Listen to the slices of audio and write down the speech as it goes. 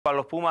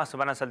Los Pumas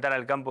van a saltar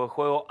al campo de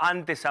juego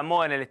ante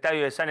Samoa en el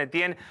estadio de San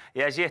Etienne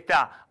y allí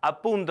está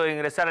a punto de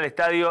ingresar al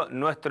estadio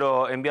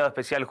nuestro enviado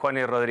especial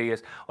Juani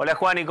Rodríguez. Hola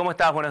Juani, ¿cómo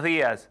estás? Buenos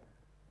días.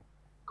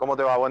 ¿Cómo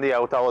te va? Buen día,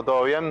 Gustavo.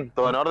 ¿Todo bien?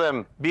 ¿Todo en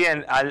orden?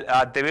 Bien,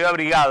 te veo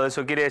abrigado.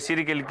 Eso quiere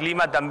decir que el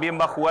clima también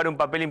va a jugar un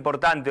papel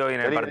importante hoy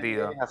en el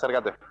partido. Vení,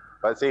 acércate.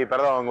 Sí,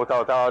 perdón,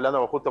 Gustavo, estaba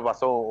hablando, justo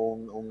pasó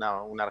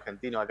un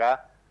argentino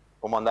acá.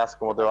 ¿Cómo andás?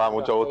 ¿Cómo te va?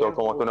 Mucho gusto.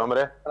 ¿Cómo es tu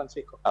nombre?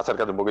 Francisco.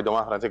 Acércate un poquito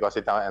más, Francisco, así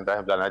entras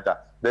en plan. Ahí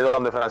está. ¿De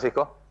dónde,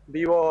 Francisco?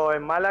 Vivo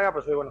en Málaga,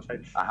 pero soy de Buenos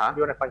Aires. Ajá.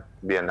 Vivo en España.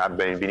 Bien,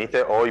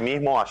 ¿viniste hoy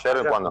mismo,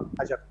 ayer, cuándo?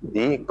 Ayer.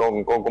 ¿Y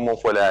cómo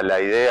fue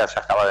la idea?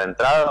 ¿Ya estaba de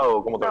entrada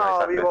o cómo te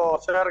organizaste? No, vivo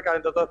cerca,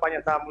 dentro de toda España,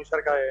 estaba muy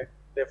cerca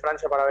de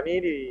Francia para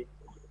venir y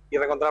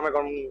reencontrarme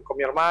con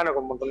mi hermano,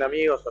 con un montón de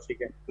amigos, así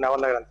que una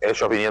banda grande.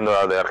 ¿Ellos viniendo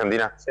de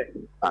Argentina? Sí,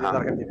 viniendo de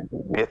Argentina.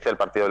 ¿Viste el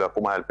partido de los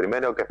Pumas del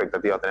primero? ¿Qué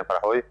expectativas tenés para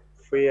hoy?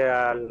 Fui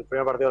al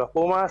primer partido de los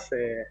Pumas,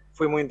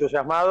 fui muy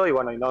entusiasmado y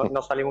bueno,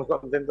 no salí muy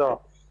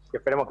contento. Y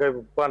esperemos que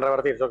puedan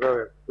revertir, yo creo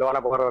que lo van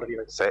a poder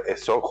revertir.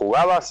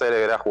 ¿Jugabas?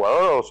 ¿Eras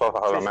jugador o sos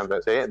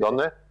solamente? ¿Sí?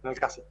 ¿Dónde? En el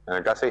CASI. En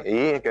el CASI.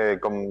 ¿Y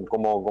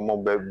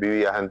cómo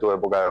vivías en tu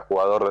época de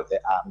jugador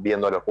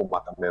viendo a los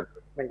Pumas también?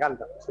 Me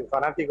encanta, soy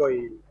fanático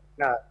y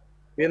nada,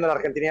 viviendo la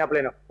Argentina a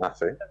pleno. Ah,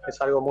 sí.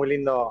 Es algo muy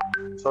lindo,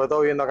 sobre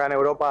todo viviendo acá en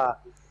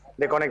Europa,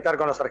 de conectar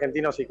con los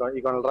argentinos y con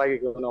el rugby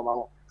que uno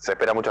amamos. Se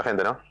espera mucha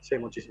gente, ¿no? Sí,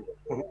 muchísimo.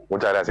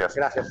 Muchas gracias.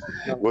 Gracias.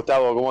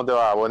 Gustavo, ¿cómo te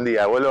va? Buen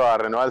día. Vuelvo a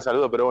renovar el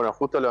saludo, pero bueno,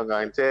 justo lo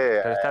enganché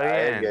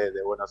a él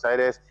de Buenos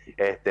Aires,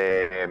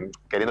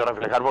 queriendo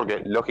reflejar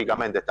porque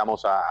lógicamente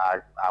estamos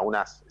a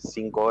unas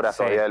 5 horas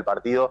todavía del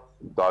partido,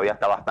 todavía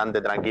está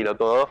bastante tranquilo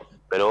todo,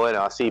 pero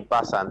bueno, así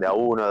pasan de a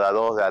 1, de a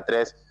 2, de a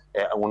 3,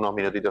 unos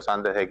minutitos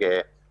antes de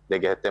que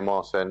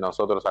estemos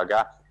nosotros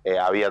acá.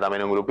 Había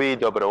también un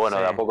grupito, pero bueno,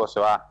 de a poco se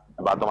va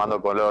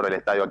tomando color el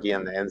estadio aquí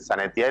en San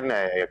Etienne,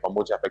 con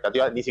mucha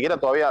expectativa. Ni siquiera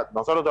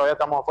nosotros todavía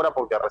estamos afuera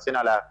porque recién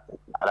a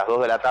las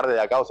 2 de la tarde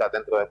de acá, o sea,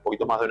 dentro de un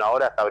poquito más de una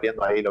hora, está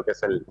abriendo ahí lo que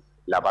es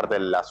la parte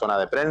de la zona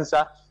de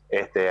prensa.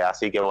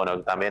 Así que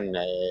bueno, también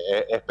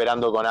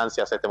esperando con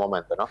ansias este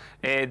momento, ¿no?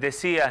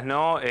 Decías,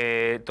 ¿no?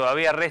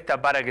 Todavía resta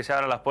para que se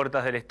abran las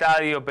puertas del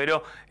estadio,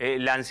 pero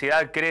la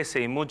ansiedad crece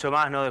y mucho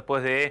más, ¿no?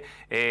 Después de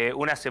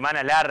una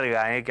semana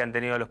larga que han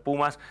tenido los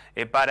Pumas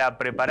para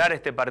preparar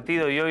este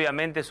partido, y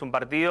obviamente es un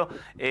partido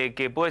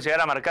que puede llegar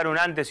a marcar un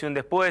antes y un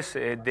después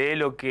de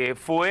lo que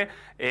fue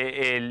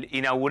el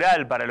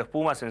inaugural para los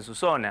Pumas en su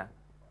zona.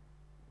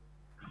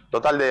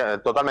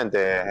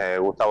 Totalmente,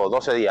 Gustavo.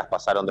 12 días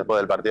pasaron después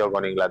del partido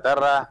con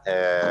Inglaterra.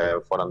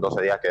 Fueron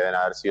 12 días que deben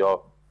haber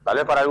sido, tal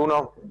vez para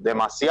algunos,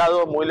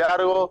 demasiado, muy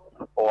largo,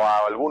 o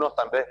a algunos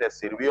tal vez les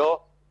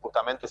sirvió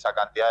justamente esa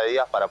cantidad de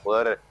días para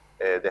poder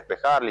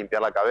despejar,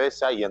 limpiar la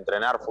cabeza y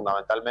entrenar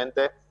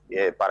fundamentalmente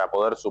para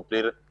poder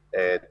suplir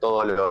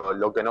todo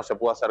lo que no se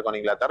pudo hacer con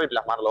Inglaterra y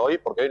plasmarlo hoy,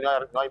 porque hoy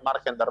no hay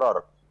margen de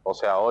error. O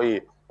sea,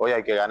 hoy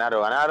hay que ganar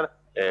o ganar.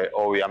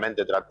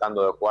 Obviamente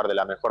tratando de jugar de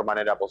la mejor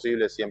manera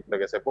posible siempre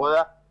que se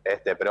pueda,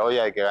 pero hoy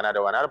hay que ganar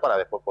o ganar para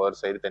después poder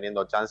seguir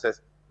teniendo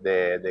chances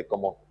de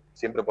como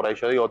siempre por ahí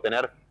yo digo,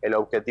 tener el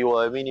objetivo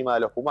de mínima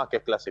de los Pumas, que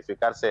es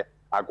clasificarse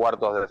a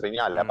cuartos de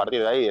final. A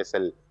partir de ahí es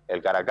el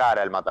cara a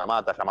cara, el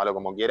mata-mata, llámalo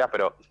como quieras,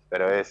 pero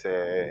es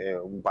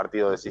un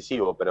partido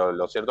decisivo. Pero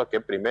lo cierto es que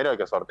primero hay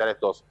que sortear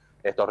estos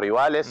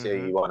rivales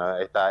y bueno,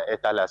 esta es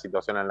la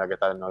situación en la que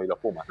están hoy los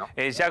Pumas, ¿no?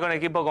 Ya con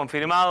equipo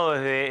confirmado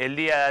desde el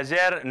día de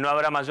ayer, no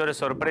habrá mayores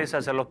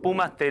sorpresas en los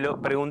Pumas. Te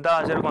lo preguntaba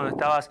ayer cuando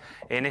estabas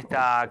en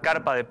esta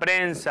carpa de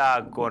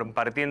prensa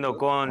compartiendo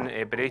con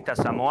periodistas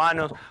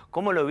samoanos.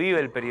 ¿Cómo lo vive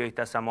el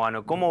periodista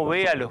samoano? ¿Cómo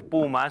ve a los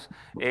Pumas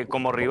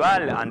como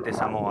rival ante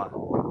Samoa?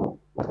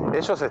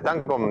 Ellos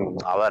están con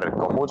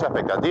mucha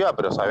expectativa,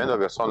 pero sabiendo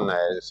que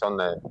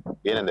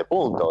vienen de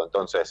punto.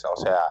 Entonces, o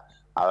sea,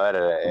 va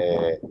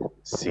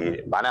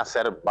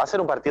a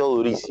ser un partido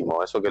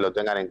durísimo, eso que lo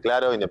tengan en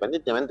claro,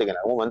 independientemente que en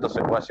algún momento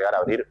se pueda llegar a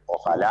abrir,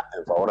 ojalá,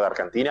 en favor de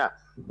Argentina.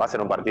 Va a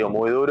ser un partido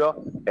muy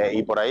duro,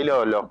 y por ahí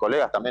los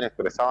colegas también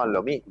expresaban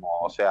lo mismo.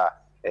 O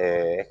sea,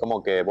 es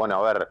como que,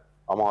 bueno,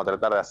 vamos a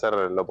tratar de hacer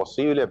lo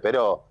posible,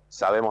 pero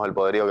sabemos el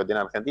poderío que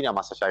tiene Argentina,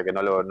 más allá de que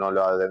no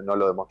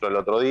lo demostró el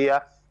otro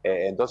día.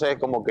 Entonces es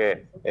como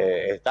que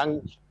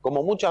están,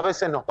 como muchas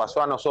veces nos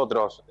pasó a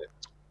nosotros,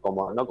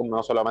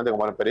 no solamente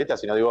como los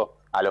periodistas, sino digo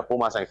a los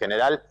Pumas en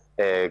general,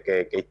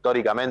 que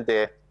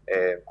históricamente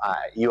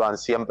iban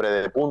siempre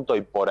de punto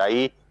y por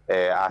ahí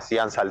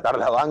hacían saltar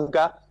la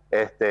banca.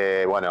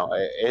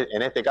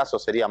 En este caso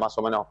sería más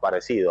o menos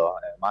parecido,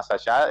 más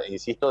allá,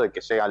 insisto, de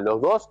que llegan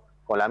los dos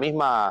con las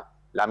mismas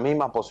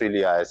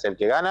posibilidades. El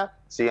que gana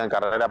sigue en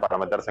carrera para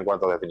meterse en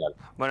cuartos de final.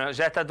 Bueno,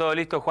 ya está todo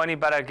listo, Juani,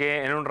 para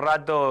que en un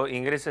rato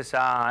ingreses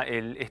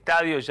al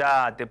estadio,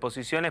 ya te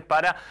posiciones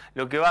para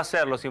lo que va a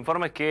ser los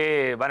informes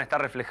que van a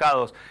estar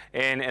reflejados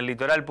en el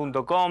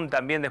litoral.com,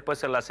 también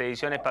después en las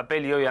ediciones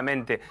papel, y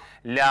obviamente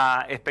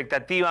la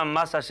expectativa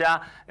más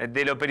allá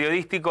de lo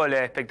periodístico,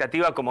 la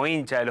expectativa como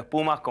hincha de los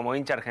Pumas, como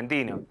hincha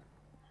argentino.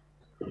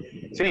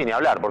 Sí, ni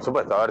hablar, por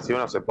supuesto. A ver si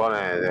uno se pone,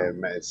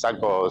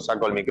 saco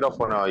el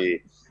micrófono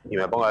y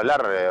me pongo a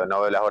hablar,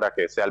 no veo las horas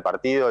que sea el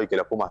partido y que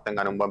los Pumas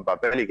tengan un buen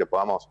papel y que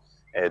podamos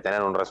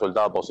tener un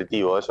resultado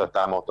positivo. Eso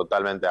estamos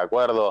totalmente de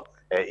acuerdo,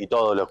 y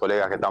todos los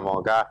colegas que estamos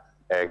acá,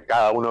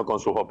 cada uno con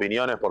sus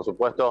opiniones, por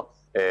supuesto,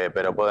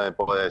 pero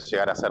puede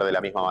llegar a ser de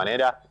la misma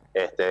manera.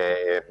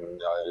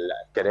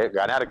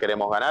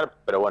 Queremos ganar,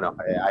 pero bueno,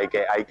 hay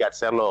que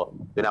hacerlo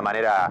de una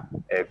manera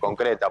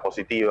concreta,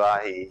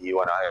 positiva, y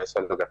bueno, eso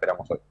es lo que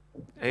esperamos hoy.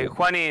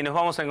 Juani, nos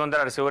vamos a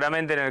encontrar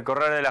seguramente en el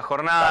correr de la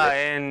jornada,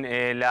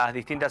 Dale. en las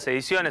distintas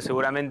ediciones,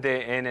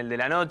 seguramente en el de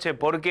la noche,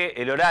 porque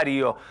el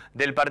horario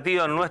del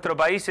partido en nuestro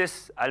país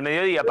es al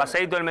mediodía,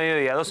 pasadito del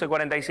mediodía,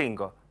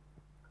 12:45.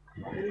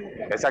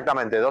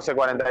 Exactamente,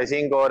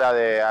 12:45 hora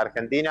de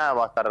Argentina,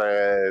 va a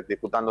estar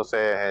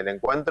disputándose el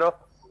encuentro,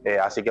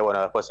 así que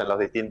bueno, después en los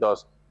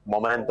distintos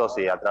momentos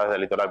y a través de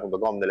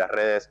litoral.com, de las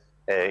redes,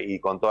 y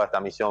con toda esta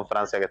misión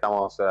Francia que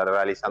estamos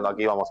realizando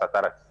aquí, vamos a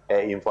estar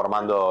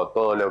informando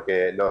todo lo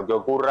que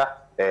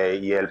ocurra,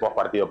 y el post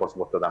partido, por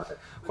supuesto, también.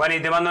 Juani,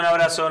 te mando un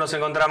abrazo, nos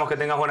encontramos, que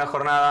tengas buena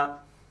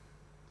jornada.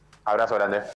 Abrazo grande.